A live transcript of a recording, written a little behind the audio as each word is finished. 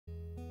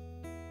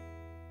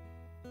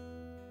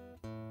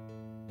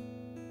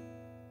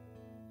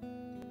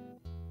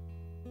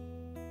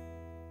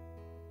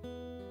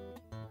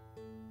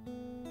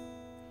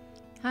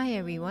Hi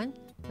everyone,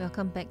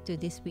 welcome back to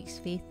this week's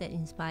Faith That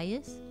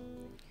Inspires.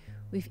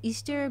 With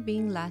Easter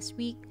being last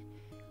week,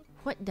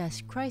 what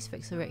does Christ's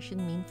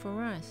resurrection mean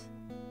for us?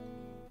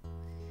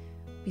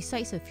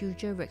 Besides a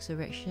future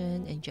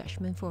resurrection and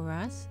judgment for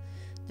us,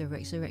 the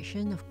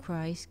resurrection of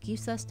Christ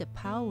gives us the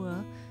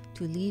power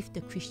to live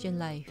the Christian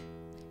life,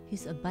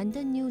 His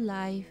abundant new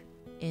life,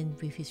 and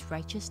with His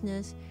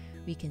righteousness,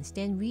 we can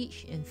stand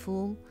rich and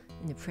full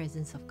in the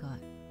presence of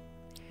God.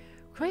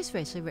 Christ's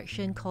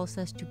resurrection calls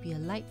us to be a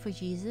light for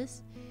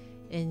Jesus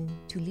and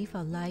to live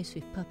our lives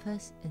with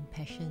purpose and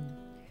passion.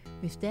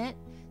 With that,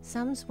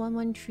 Psalms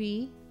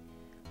 113,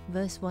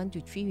 verse 1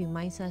 to 3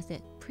 reminds us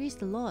that praise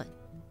the Lord,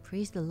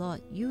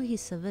 you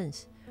His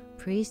servants,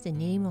 praise the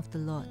name of the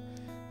Lord.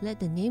 Let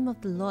the name of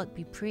the Lord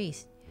be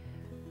praised,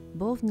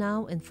 both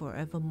now and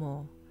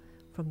forevermore.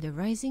 From the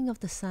rising of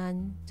the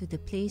sun to the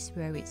place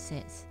where it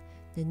sets,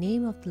 the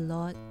name of the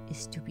Lord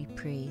is to be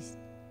praised.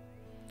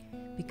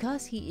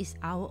 Because He is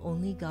our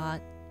only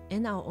God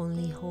and our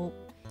only hope,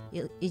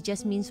 it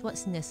just means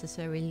what's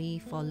necessarily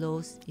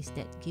follows is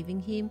that giving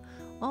Him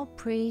all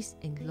praise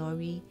and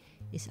glory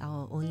is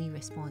our only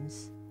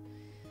response.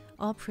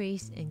 All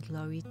praise and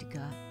glory to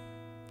God.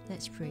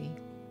 Let's pray.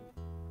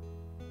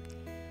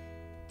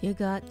 Dear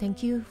God,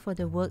 thank you for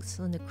the works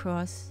on the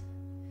cross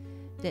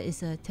that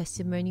is a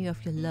testimony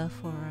of your love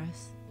for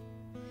us,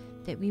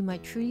 that we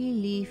might truly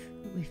live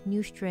with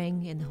new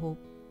strength and hope.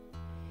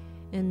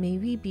 And may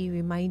we be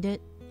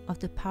reminded of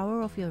the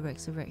power of your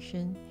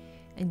resurrection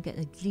and get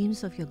a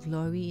glimpse of your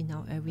glory in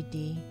our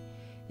everyday,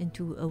 and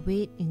to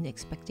await in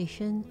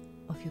expectation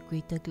of your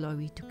greater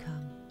glory to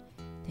come.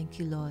 Thank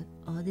you, Lord.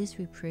 All this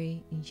we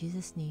pray in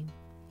Jesus' name.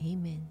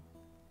 Amen.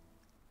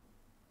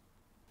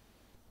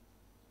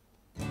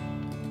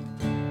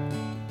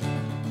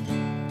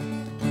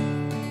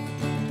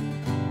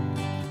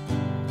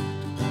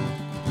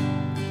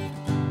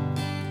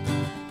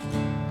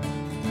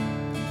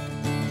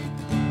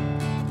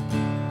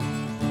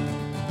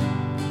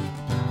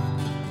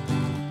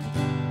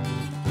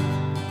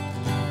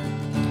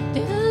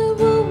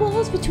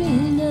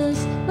 Between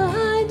us,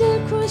 by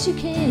the cross you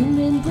came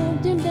and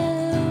broke them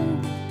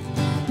down.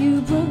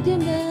 You broke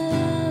them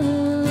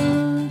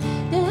down.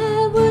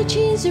 There were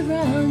chains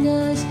around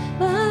us.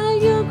 By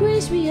your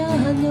grace we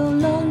are no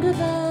longer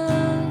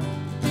bound.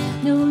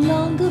 No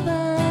longer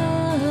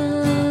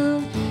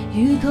bound.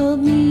 You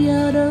called me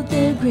out of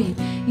the grave.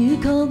 You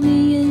called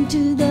me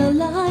into the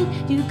light.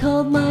 You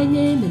called my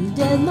name and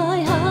then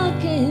my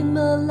heart came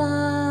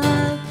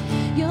alive.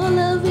 Your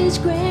love is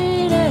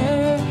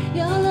greater.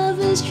 Your love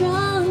is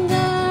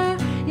stronger.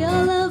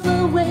 Your love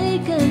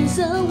awakens,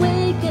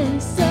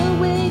 awakens,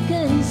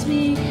 awakens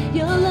me.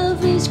 Your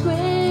love is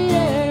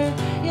greater.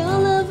 Your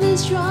love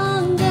is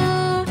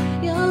stronger.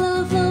 Your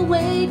love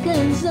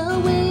awakens,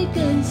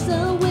 awakens,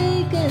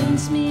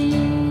 awakens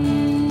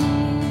me.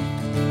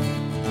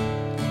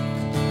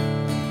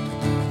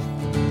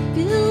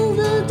 Feel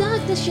the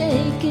darkness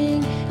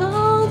shaking.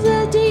 All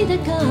the dead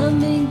are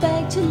coming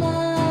back to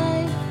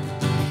life.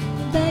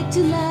 Back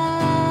to life.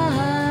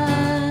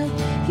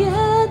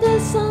 Hear the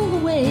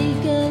song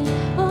awaken,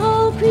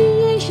 all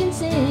creation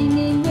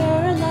singing,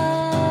 you're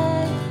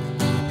alive,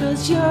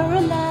 'cause you're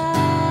alive.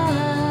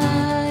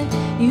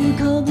 You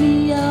called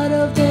me out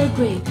of the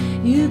grave,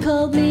 you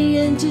called me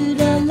into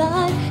the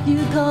light,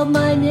 you called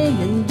my name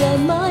and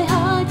then my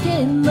heart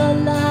came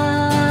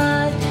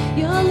alive.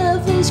 Your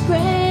love is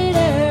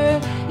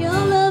greater,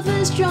 your love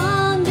is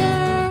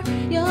stronger,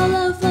 your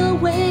love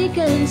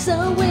awakens,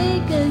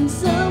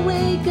 awakens,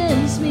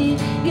 awakens me.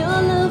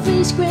 Your love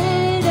is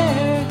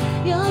greater,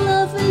 your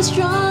love is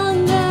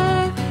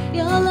stronger,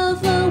 your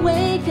love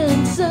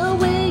awakens,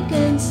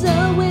 awakens,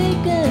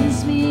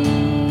 awakens me.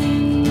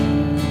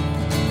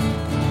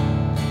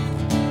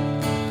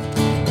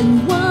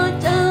 And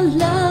what a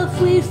love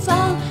we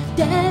found,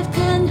 death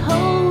can't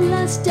hold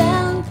us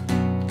down.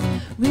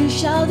 We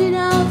shouted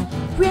out,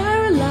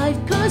 we're alive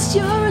 'cause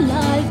you're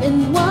alive.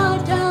 And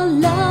what a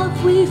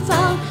love we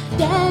found,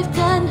 death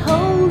can't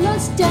hold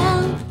us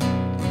down.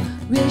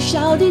 We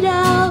shouted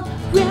out,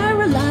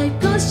 we're alive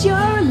 'cause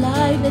you're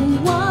alive.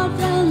 And what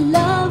a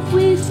love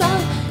we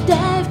found,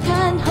 death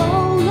can't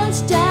hold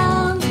us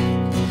down.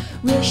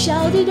 We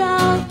shouted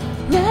out,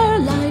 we're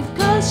alive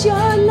 'cause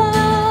you're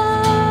alive.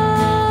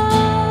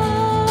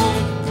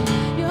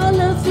 Your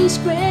love is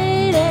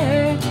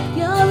greater,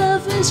 your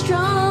love is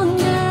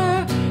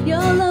stronger,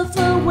 your love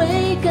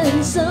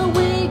awakens,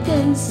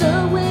 awakens,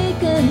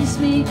 awakens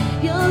me.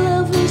 Your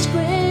love is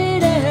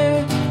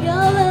greater,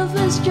 your love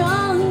is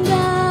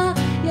stronger,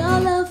 your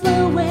love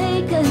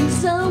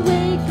awakens,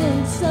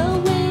 awakens,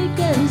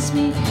 awakens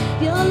me.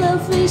 Your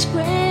love is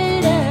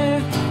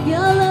greater,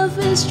 your love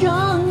is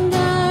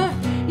stronger,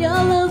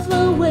 your love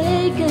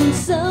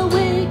awakens,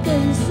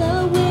 awakens,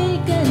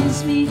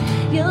 awakens me.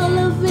 Your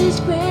love is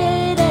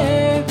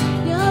greater,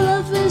 your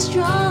love is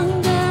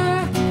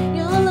stronger,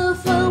 your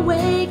love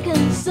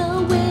awakens,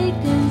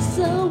 awakens,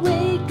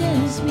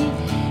 awakens me.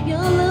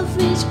 Your love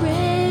is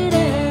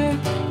greater,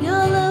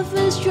 your love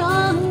is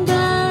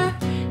stronger,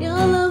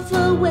 your love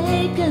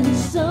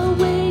awakens,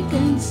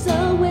 awakens,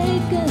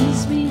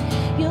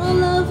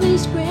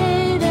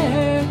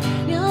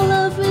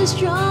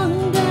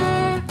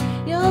 stronger.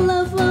 Your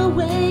love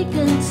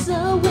awakens,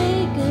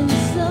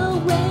 awakens,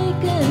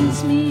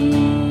 awakens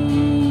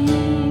me.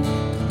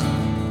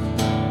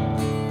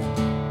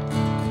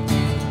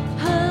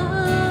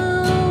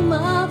 How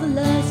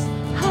marvelous,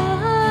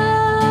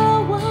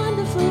 how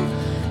wonderful,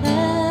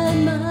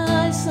 and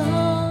my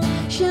song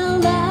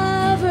shall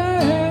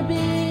ever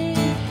be.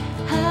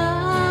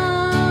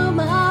 How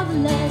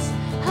marvelous,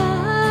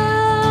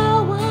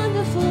 how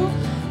wonderful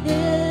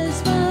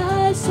is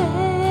my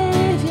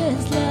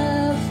Savior's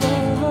love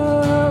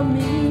for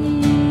me.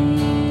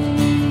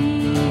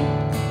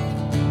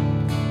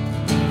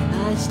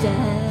 I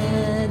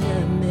stand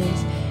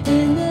amazed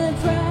in the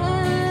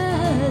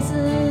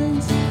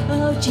presence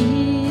of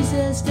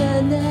Jesus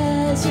the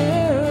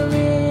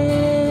Nazarene,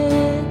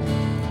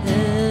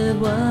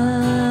 and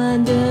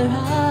wonder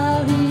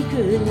how he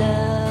could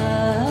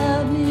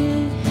love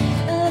me,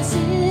 a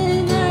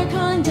sinner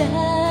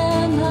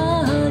condemned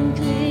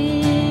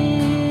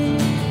unclean.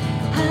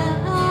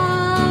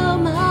 How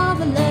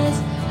marvelous,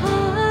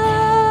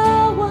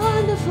 how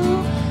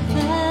wonderful,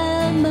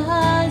 and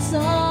my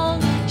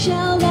song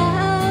shall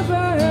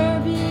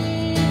ever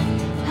be.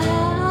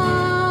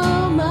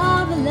 How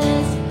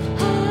marvelous,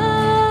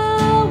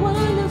 how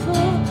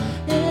wonderful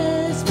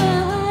is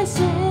my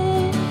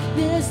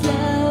Savior's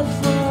love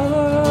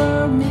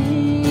for me.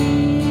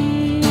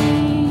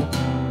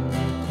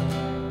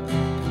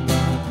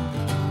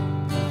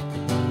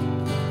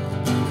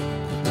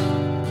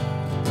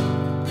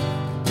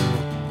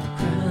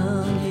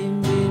 Crown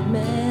him with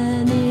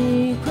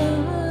many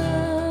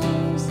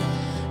crowns,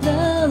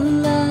 the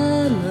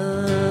Lamb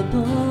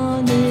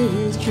upon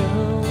his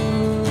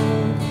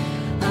throne.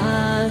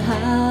 Our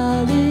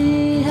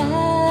highly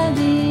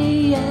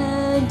happy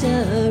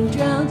anthem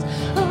drowns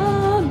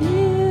all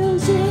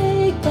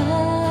music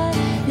by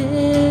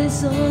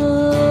his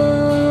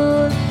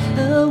own.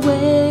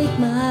 Awake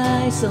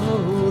my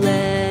soul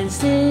and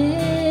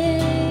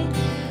sing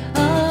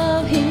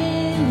of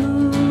him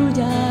who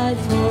died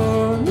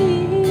for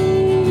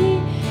me,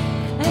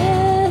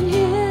 and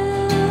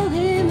hail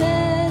him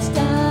as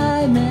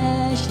thy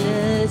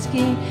matchless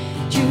King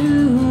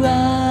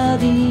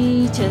throughout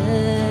eternity.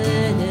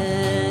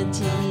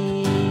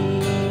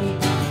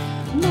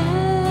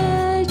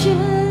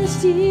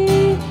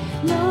 Majesty,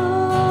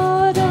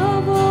 Lord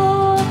of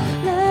all,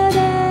 let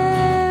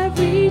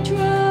every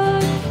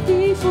throne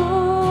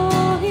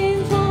before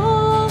him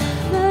fall.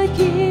 The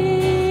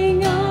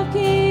King of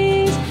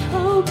kings,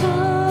 oh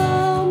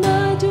come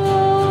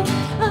adore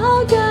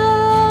our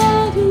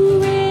God who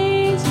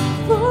reigns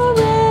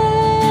forevermore.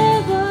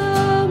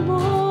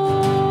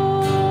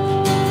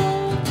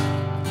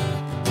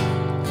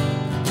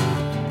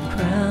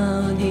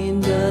 Crown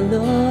him the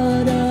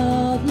Lord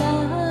of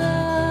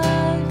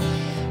light,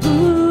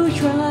 who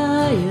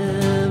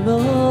triumphed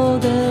o'er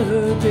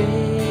the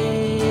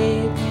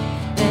grave,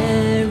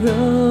 and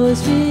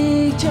rose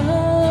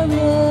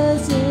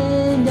victorious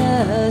in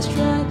the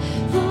strife.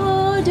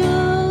 For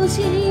those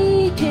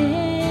he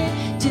came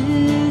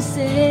to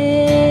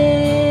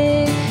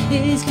save,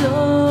 his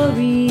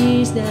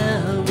glory's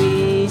now